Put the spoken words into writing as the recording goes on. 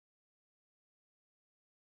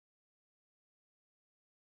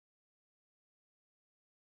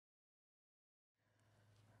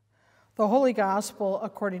The Holy Gospel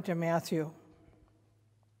according to Matthew.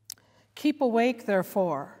 Keep awake,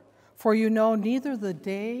 therefore, for you know neither the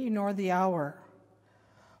day nor the hour.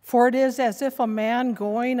 For it is as if a man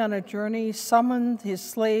going on a journey summoned his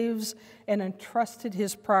slaves and entrusted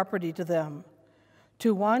his property to them.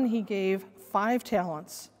 To one he gave 5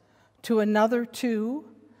 talents, to another 2,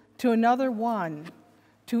 to another 1,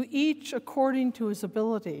 to each according to his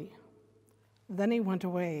ability. Then he went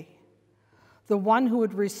away. The one who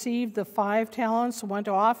had received the 5 talents went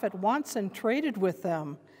off at once and traded with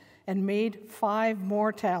them and made 5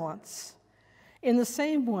 more talents. In the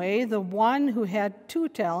same way, the one who had 2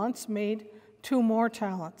 talents made 2 more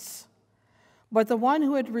talents. But the one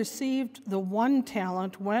who had received the 1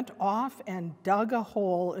 talent went off and dug a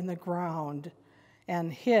hole in the ground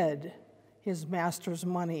and hid his master's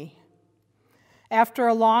money. After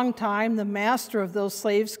a long time, the master of those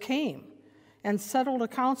slaves came and settled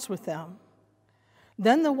accounts with them.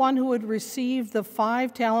 Then the one who had received the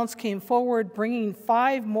 5 talents came forward, bringing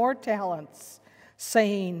 5 more talents,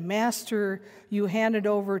 saying, Master, you handed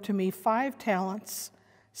over to me 5 talents.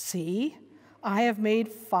 See, I have made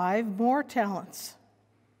 5 more talents.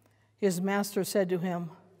 His master said to him,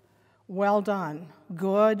 Well done,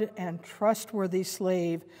 good and trustworthy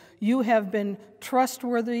slave. You have been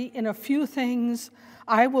trustworthy in a few things.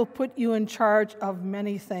 I will put you in charge of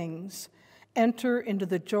many things. Enter into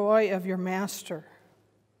the joy of your master.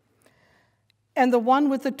 And the one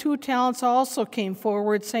with the 2 talents also came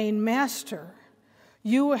forward, saying, Master,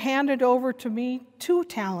 you handed over to me 2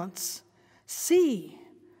 talents. See,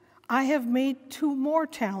 I have made 2 more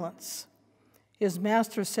talents. His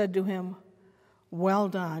master said to him, Well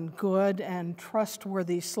done, good and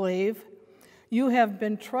trustworthy slave. You have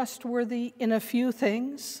been trustworthy in a few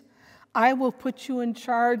things. I will put you in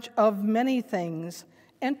charge of many things.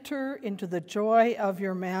 Enter into the joy of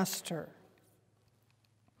your master.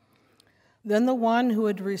 Then the one who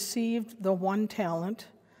had received the 1 talent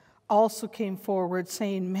also came forward,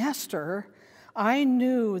 saying, Master, I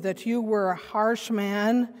knew that you were a harsh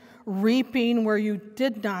man, reaping where you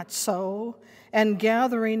did not sow, and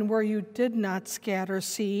gathering where you did not scatter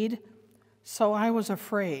seed. So I was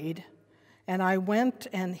afraid, and I went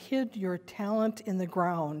and hid your talent in the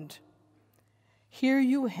ground. Here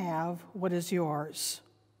you have what is yours.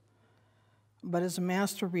 But his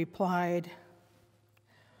master replied,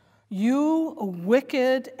 You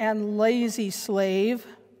wicked and lazy slave,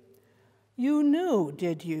 you knew,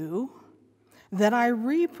 did you, that I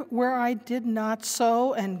reap where I did not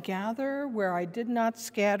sow and gather where I did not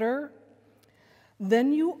scatter?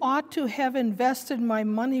 Then you ought to have invested my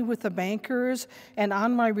money with the bankers, and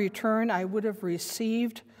on my return I would have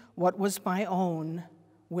received what was my own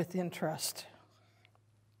with interest.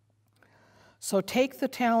 So take the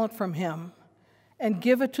talent from him and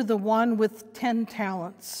give it to the one with 10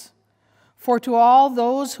 talents. For to all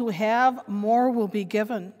those who have, more will be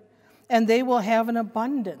given, and they will have an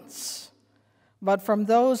abundance. But from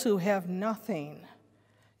those who have nothing,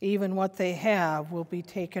 even what they have will be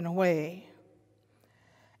taken away.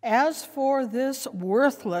 As for this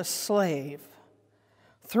worthless slave,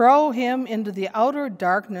 throw him into the outer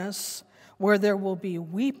darkness, where there will be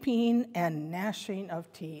weeping and gnashing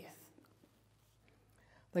of teeth.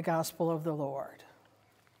 The Gospel of the Lord.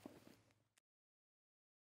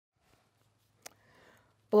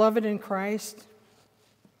 Beloved in Christ,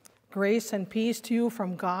 grace and peace to you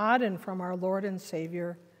from God and from our Lord and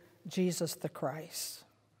Savior, Jesus the Christ.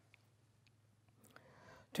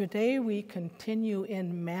 Today we continue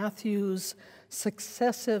in Matthew's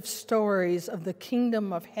successive stories of the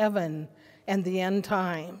kingdom of heaven and the end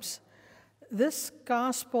times. This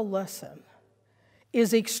gospel lesson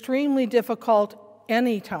is extremely difficult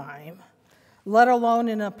anytime, let alone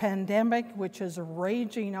in a pandemic which is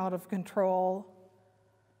raging out of control,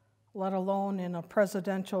 let alone in a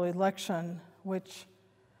presidential election, which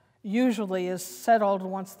usually is settled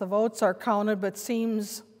once the votes are counted, but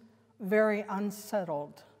seems very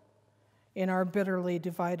unsettled in our bitterly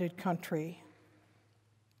divided country.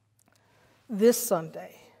 This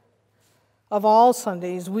Sunday, of all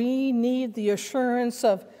Sundays, we need the assurance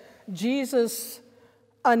of Jesus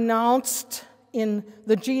announced in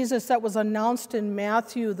the Jesus that was announced in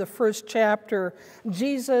Matthew, the 1st chapter,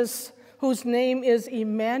 Jesus whose name is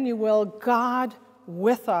Emmanuel, God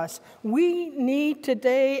with us. We need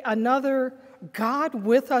today another God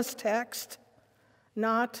with us text,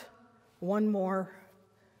 not one more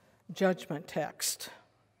judgment text.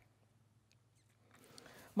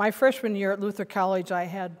 My freshman year at Luther College, I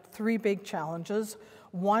had 3 big challenges.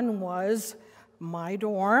 One was my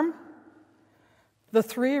dorm. The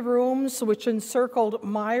 3 rooms which encircled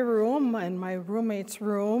my room and my roommate's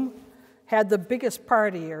room had the biggest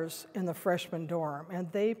partiers in the freshman dorm, and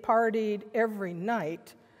they partied every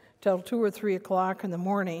night till 2 or 3 o'clock in the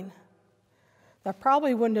morning. That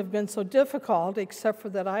probably wouldn't have been so difficult, except for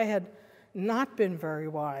that I had not been very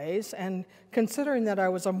wise, and considering that I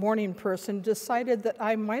was a morning person, decided that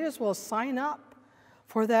I might as well sign up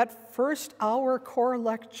for that first hour core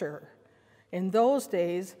lecture. In those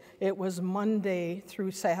days, it was Monday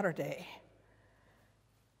through Saturday.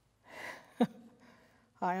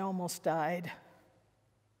 I almost died.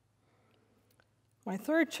 My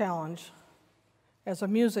third challenge as a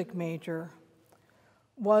music major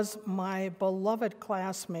was my beloved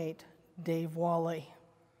classmate, Dave Wally.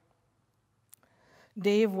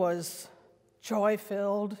 Dave was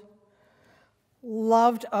joy-filled,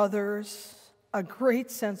 loved others, a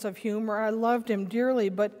great sense of humor. I loved him dearly,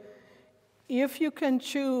 but if you can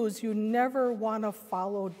choose, you never want to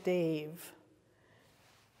follow Dave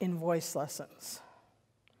in voice lessons.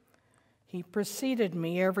 He preceded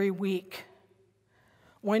me every week.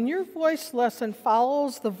 When your voice lesson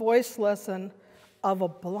follows the voice lesson of a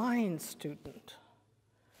blind student,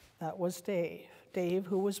 that was Dave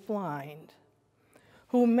who was blind,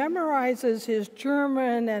 who memorizes his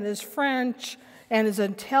German and his French and his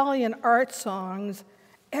Italian art songs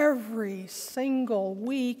every single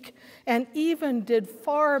week, and even did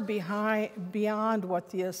far beyond what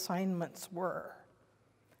the assignments were.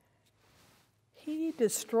 He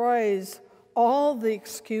destroys all the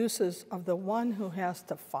excuses of the one who has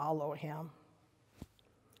to follow him.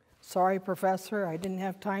 Sorry, professor, I didn't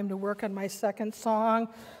have time to work on my second song,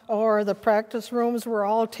 or the practice rooms were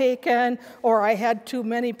all taken, or I had too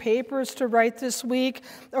many papers to write this week,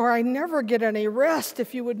 or I never get any rest.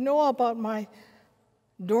 If you would know about my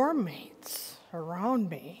dorm mates around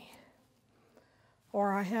me,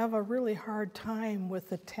 or I have a really hard time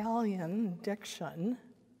with Italian diction,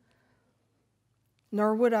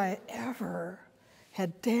 nor would I ever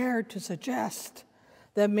have dared to suggest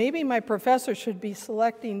that maybe my professor should be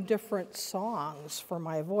selecting different songs for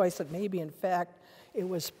my voice, that maybe, in fact, it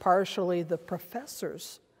was partially the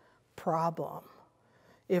professor's problem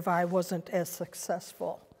if I wasn't as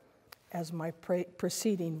successful as my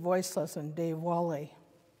preceding voice lesson, Dave Wally.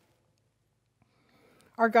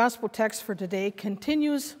 Our gospel text for today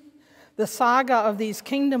continues the saga of these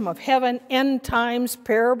kingdom of heaven, end times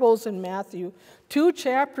parables in Matthew. 2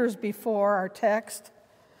 chapters before our text,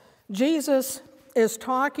 Jesus is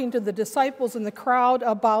talking to the disciples in the crowd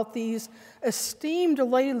about these esteemed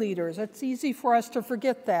lay leaders. It's easy for us to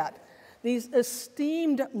forget that. These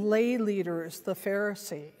esteemed lay leaders, the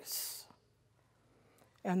Pharisees,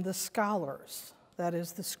 and the scholars, that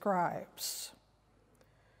is, the scribes.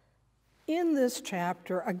 In this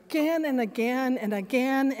chapter, again and again and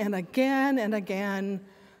again and again and again,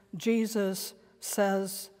 Jesus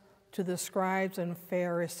says to the scribes and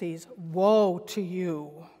Pharisees, "Woe to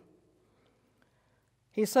you."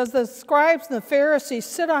 He says, "The scribes and the Pharisees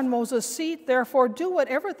sit on Moses' seat, therefore do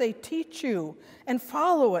whatever they teach you and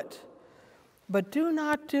follow it. But do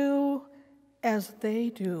not do as they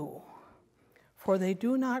do, for they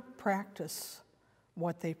do not practice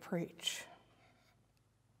what they preach."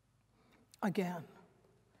 Again,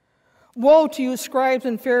 "Woe to you, scribes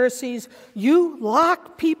and Pharisees! You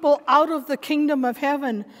lock people out of the kingdom of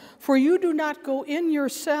heaven, for you do not go in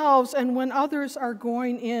yourselves, and when others are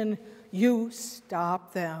going in, you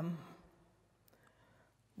stop them.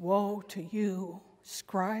 Woe to you,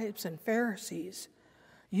 scribes and Pharisees!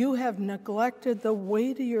 You have neglected the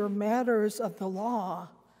weightier matters of the law,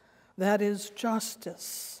 that is,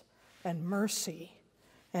 justice and mercy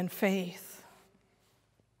and faith."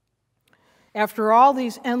 After all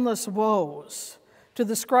these endless woes to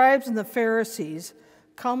the scribes and the Pharisees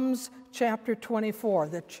comes chapter 24,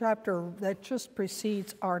 the chapter that just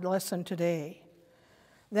precedes our lesson today.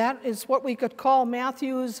 That is what we could call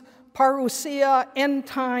Matthew's parousia,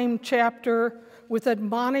 end-time chapter, with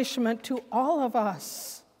admonishment to all of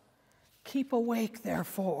us. "Keep awake,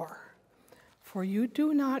 therefore, for you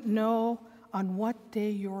do not know on what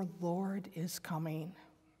day your Lord is coming."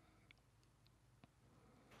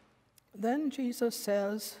 Then Jesus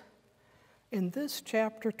says, in this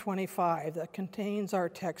chapter 25 that contains our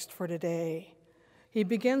text for today, he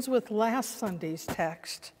begins with last Sunday's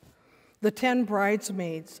text, the 10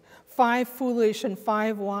 bridesmaids, 5 foolish and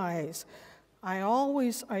 5 wise. I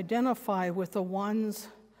always identify with the ones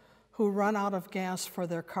who run out of gas for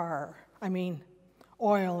their car.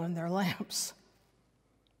 Oil in their lamps.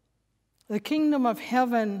 The kingdom of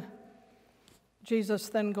heaven, Jesus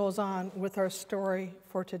then goes on with our story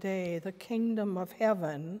for today. The kingdom of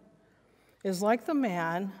heaven is like the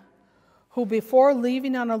man who, before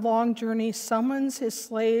leaving on a long journey, summons his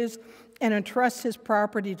slaves and entrusts his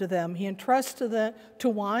property to them. He entrusts to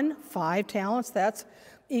one 5 talents. That's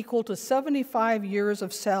equal to 75 years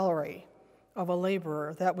of salary of a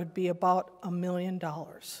laborer. That would be about $1 million.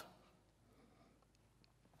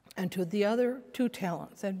 And to the other 2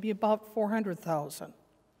 talents, that'd be about 400,000.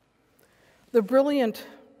 The brilliant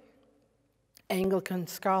Anglican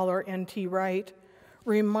scholar N.T. Wright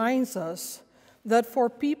reminds us that for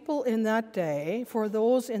people in that day, for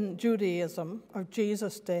those in Judaism of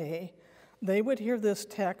Jesus' day, they would hear this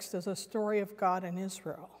text as a story of God and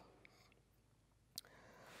Israel.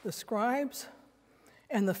 The scribes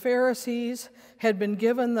and the Pharisees had been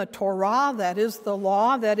given the Torah, that is the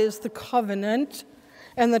law, that is the covenant,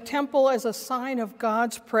 and the temple as a sign of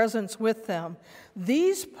God's presence with them.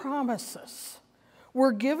 These promises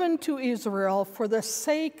were given to Israel for the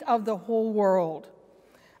sake of the whole world.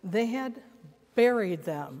 They had buried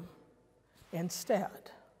them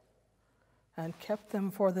instead and kept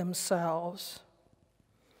them for themselves.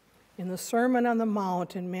 In the Sermon on the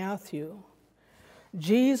Mount in Matthew,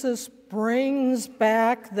 Jesus brings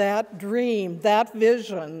back that dream, that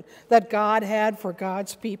vision that God had for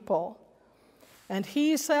God's people. And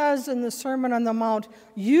he says in the Sermon on the Mount,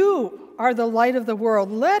 "You are the light of the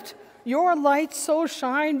world. Let your light so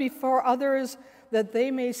shine before others that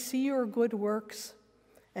they may see your good works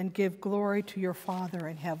and give glory to your Father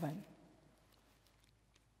in heaven."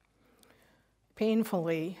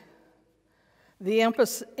 Painfully, the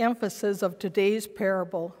emphasis of today's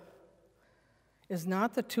parable is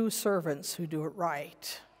not the 2 servants who do it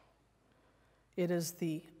right. It is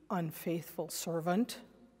the unfaithful servant,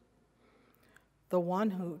 the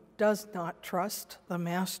one who does not trust the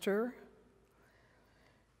master.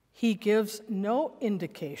 He gives no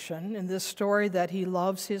indication in this story that he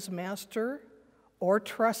loves his master or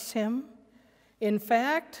trusts him. In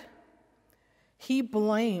fact, he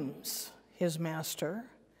blames his master.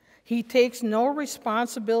 He takes no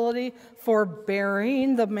responsibility for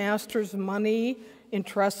bearing the master's money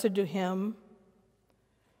entrusted to him.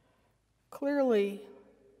 Clearly,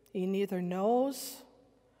 he neither knows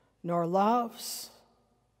nor loves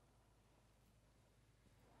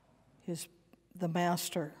the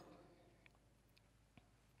master.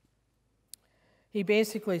 He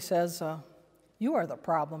basically says, "You are the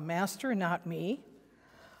problem, master, not me.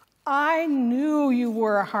 I knew you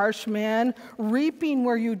were a harsh man, reaping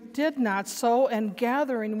where you did not sow and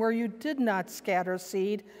gathering where you did not scatter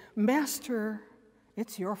seed. Master,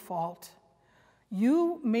 it's your fault.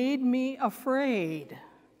 You made me afraid.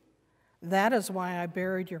 That is why I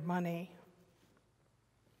buried your money."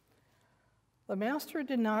 The master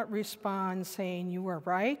did not respond saying, "You are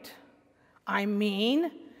right, I'm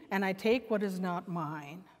mean, and I take what is not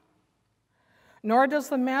mine." Nor does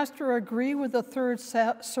the master agree with the 3rd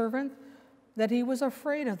servant that he was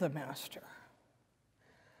afraid of the master.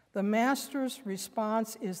 The master's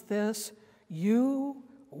response is this: "You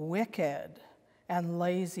wicked and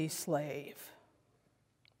lazy slave."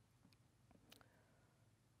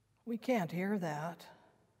 We can't hear that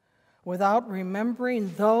without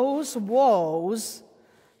remembering those woes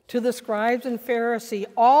to the scribes and Pharisees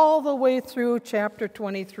all the way through chapter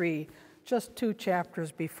 23, just 2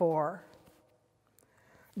 chapters before.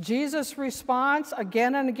 Jesus' response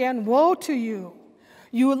again and again: "Woe to you!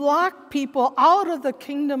 You lock people out of the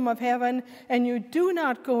kingdom of heaven, and you do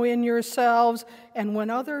not go in yourselves, and when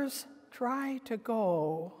others try to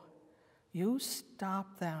go, you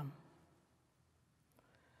stop them."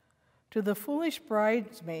 To the foolish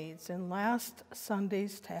bridesmaids in last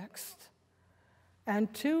Sunday's text,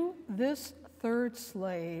 and to this 3rd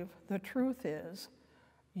slave, the truth is,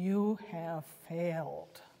 you have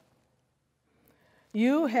failed.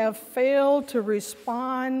 You have failed to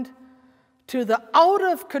respond to the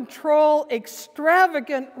out-of-control,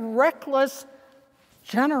 extravagant, reckless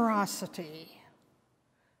generosity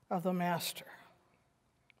of the master.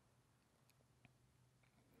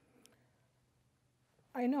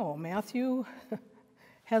 I know Matthew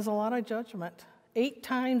has a lot of judgment, 8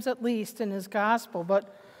 times at least in his gospel,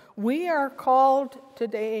 but we are called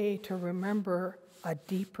today to remember a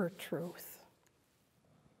deeper truth.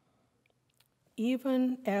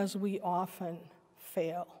 Even as we often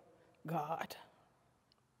fail God,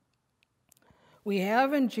 we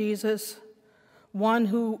have in Jesus one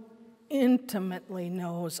who intimately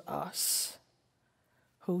knows us,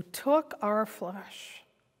 who took our flesh,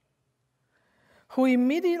 who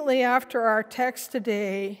immediately after our text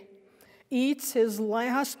today eats his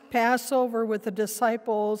last Passover with the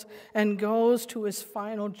disciples and goes to his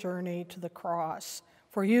final journey to the cross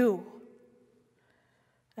for you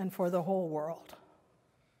and for the whole world.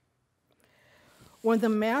 When the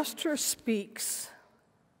master speaks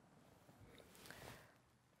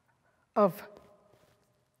of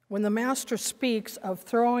when the master speaks of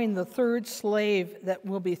throwing the third slave that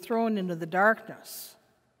will be thrown into the darkness,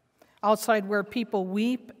 outside where people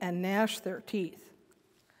weep and gnash their teeth.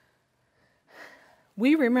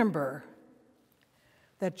 We remember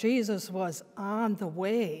that Jesus was on the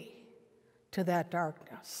way to that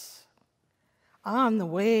darkness, on the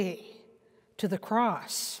way to the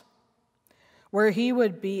cross, where he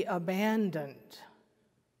would be abandoned,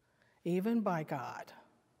 even by God.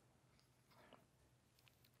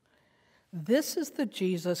 This is the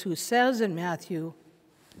Jesus who says in Matthew,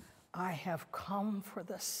 I have come for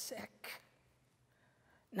the sick,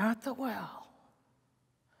 not the well.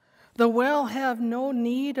 The well have no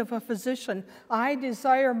need of a physician. I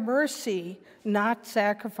desire mercy, not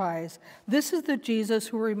sacrifice. This is the Jesus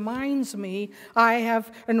who reminds me,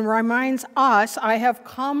 reminds us, I have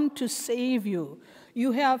come to save you.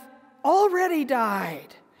 You have already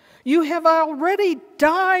died. You have already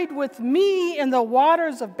died with me in the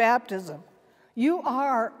waters of baptism. You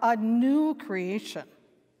are a new creation.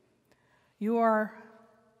 You are,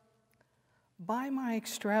 by my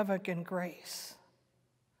extravagant grace,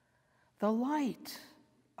 the light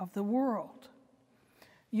of the world.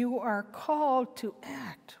 You are called to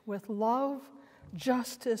act with love,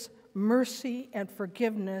 justice, mercy, and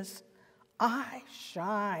forgiveness. I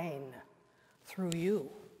shine through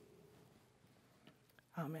you.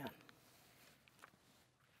 Amen.